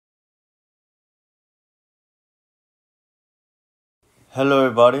Hello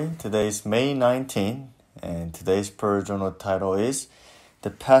everybody, today is May 19 and today's prayer journal title is The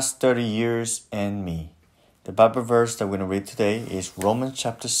Past 30 Years and Me. The Bible verse that we're going to read today is Romans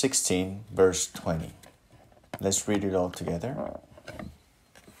chapter 16 verse 20. Let's read it all together.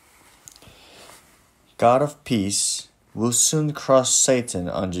 God of peace will soon crush Satan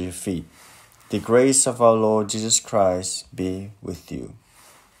under your feet. The grace of our Lord Jesus Christ be with you.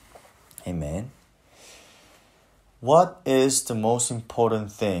 Amen. What is the most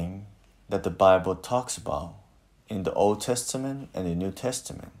important thing that the Bible talks about in the Old Testament and the New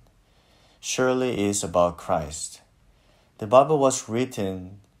Testament? Surely it is about Christ. The Bible was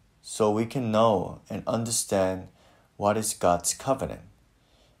written so we can know and understand what is God's covenant.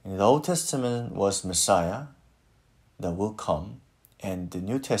 In the Old Testament was Messiah that will come, and the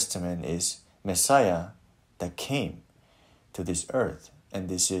New Testament is Messiah that came to this earth, and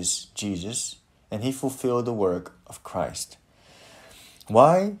this is Jesus, and he fulfilled the work of Christ.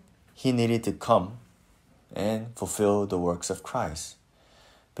 Why he needed to come and fulfill the works of Christ?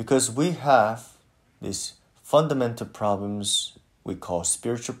 Because we have these fundamental problems we call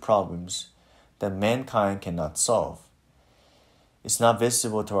spiritual problems that mankind cannot solve. It's not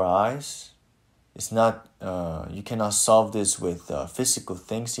visible to our eyes. It's not. You cannot solve this with physical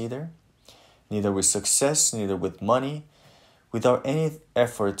things either. Neither with success, neither with money, without any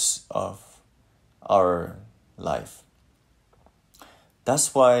efforts of our life.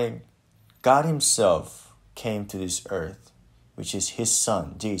 That's why God himself came to this earth, which is his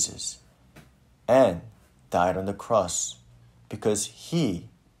son, Jesus, and died on the cross because he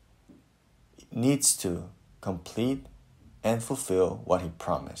needs to complete and fulfill what he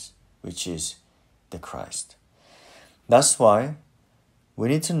promised, which is the Christ. That's why we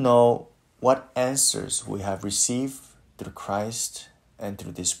need to know what answers we have received through Christ and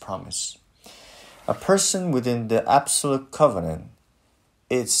through this promise. A person within the absolute covenant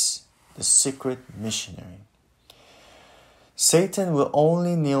is the secret missionary. Satan will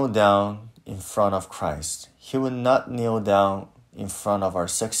only kneel down in front of Christ. He will not kneel down in front of our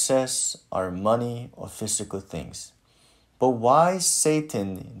success, our money, or physical things. But why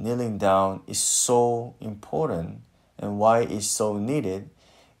Satan kneeling down is so important and why it's so needed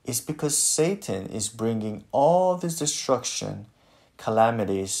is because Satan is bringing all this destruction,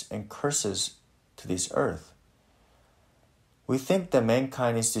 calamities, and curses to this earth. We think that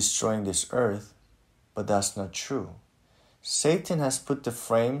mankind is destroying this earth, but that's not true. Satan has put the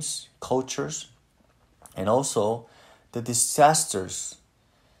frames, cultures, and also the disasters,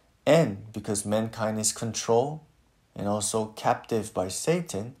 and because mankind is controlled and also captive by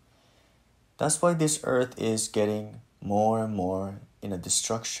Satan, that's why this earth is getting more and more in a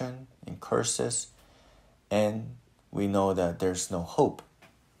destruction, in curses, and we know that there's no hope.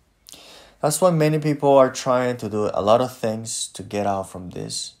 That's why many people are trying to do a lot of things to get out from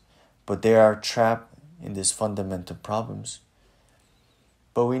this, but they are trapped in these fundamental problems.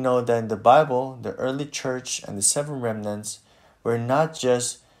 But we know that in the Bible, the early church and the seven remnants were not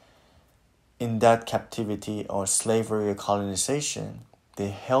just in that captivity or slavery or colonization. They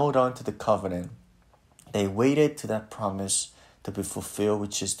held on to the covenant. They waited to that promise to be fulfilled,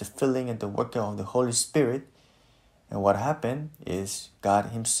 which is the filling and the working of the Holy Spirit. And what happened is God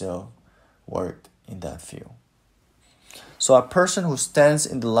himself worked in that field. So a person who stands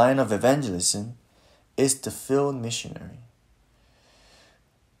in the line of evangelism is the field missionary.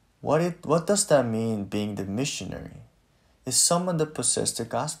 What does that mean, being the missionary? It's someone that possesses the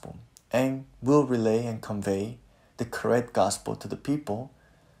gospel and will relay and convey the correct gospel to the people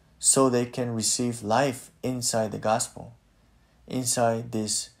so they can receive life inside the gospel, inside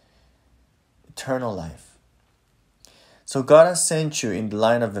this eternal life. So God has sent you in the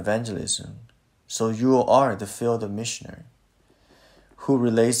line of evangelism, so you are the field of missionary who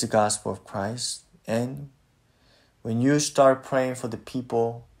relays the gospel of Christ. And when you start praying for the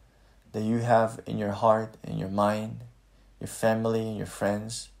people that you have in your heart and your mind, your family and your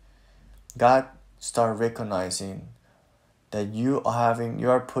friends, God start recognizing that you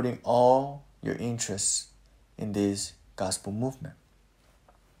are putting all your interests in this gospel movement.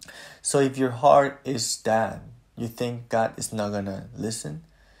 So if your heart is that, you think God is not going to listen?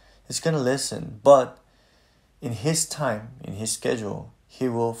 He's going to listen, but in his time, in his schedule, he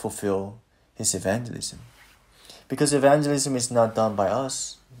will fulfill his evangelism. Because evangelism is not done by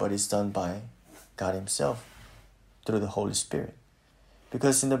us, but it's done by God himself through the Holy Spirit.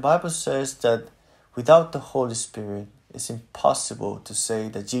 Because in the Bible says that without the Holy Spirit, it's impossible to say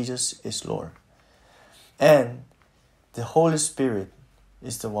that Jesus is Lord. And the Holy Spirit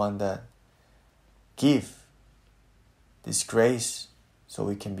is the one that gives this grace so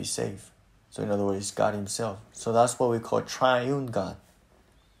we can be saved. So in other words, it's God himself. So that's what we call triune God.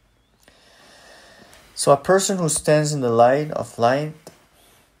 So a person who stands in the light of light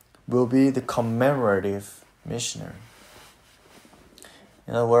will be the commemorative missionary.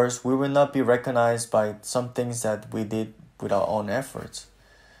 In other words, we will not be recognized by some things that we did with our own efforts,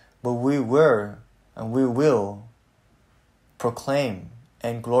 but we were and we will proclaim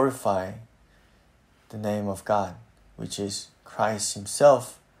and glorify the name of God, which is Christ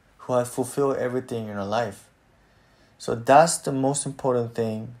himself, who has fulfilled everything in our life. So that's the most important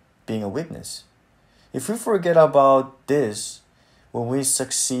thing, being a witness. If we forget about this, when we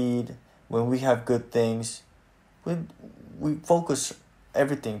succeed, when we have good things, we focus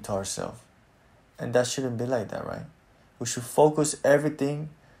everything to ourselves. And that shouldn't be like that, right? We should focus everything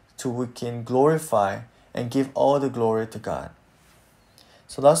till we can glorify and give all the glory to God.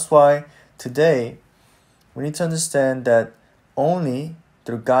 So that's why today we need to understand that only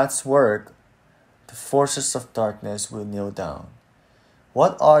through God's work, the forces of darkness will kneel down.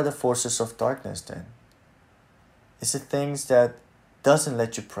 What are the forces of darkness then? It's the things that doesn't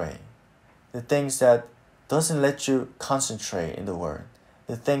let you pray. The things that doesn't let you concentrate in the Word.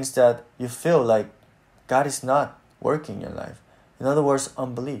 The things that you feel like God is not working in your life. In other words,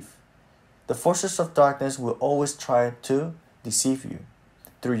 unbelief. The forces of darkness will always try to deceive you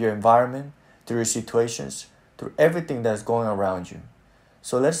through your environment, through your situations, through everything that's going around you.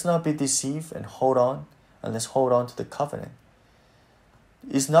 So let's not be deceived and hold on, and let's hold on to the covenant.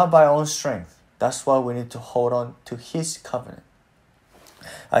 It's not by our own strength. That's why we need to hold on to His covenant.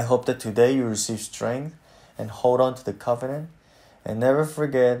 I hope that today you receive strength and hold on to the covenant, and never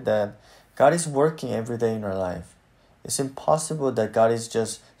forget that God is working every day in our life. It's impossible that God is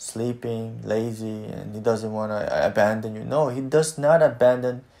just sleeping, lazy, and He doesn't want to abandon you. No, He does not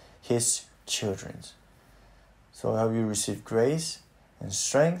abandon His children. So I hope you receive grace and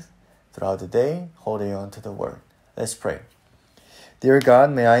strength throughout the day, holding on to the Word. Let's pray. Dear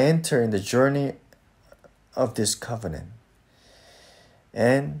God, may I enter in the journey of this covenant.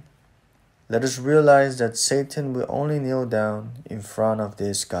 And let us realize that Satan will only kneel down in front of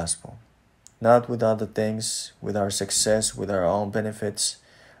this gospel. Not with other things, with our success, with our own benefits,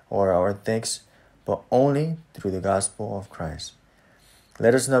 or our things, but only through the gospel of Christ.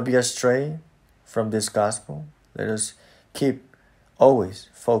 Let us not be astray from this gospel. Let us keep always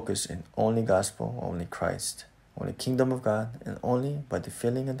focused in only gospel, only Christ, only kingdom of God, and only by the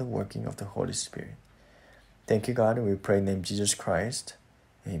filling and the working of the Holy Spirit. Thank you, God, and we pray in the name of Jesus Christ.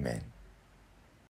 Amen.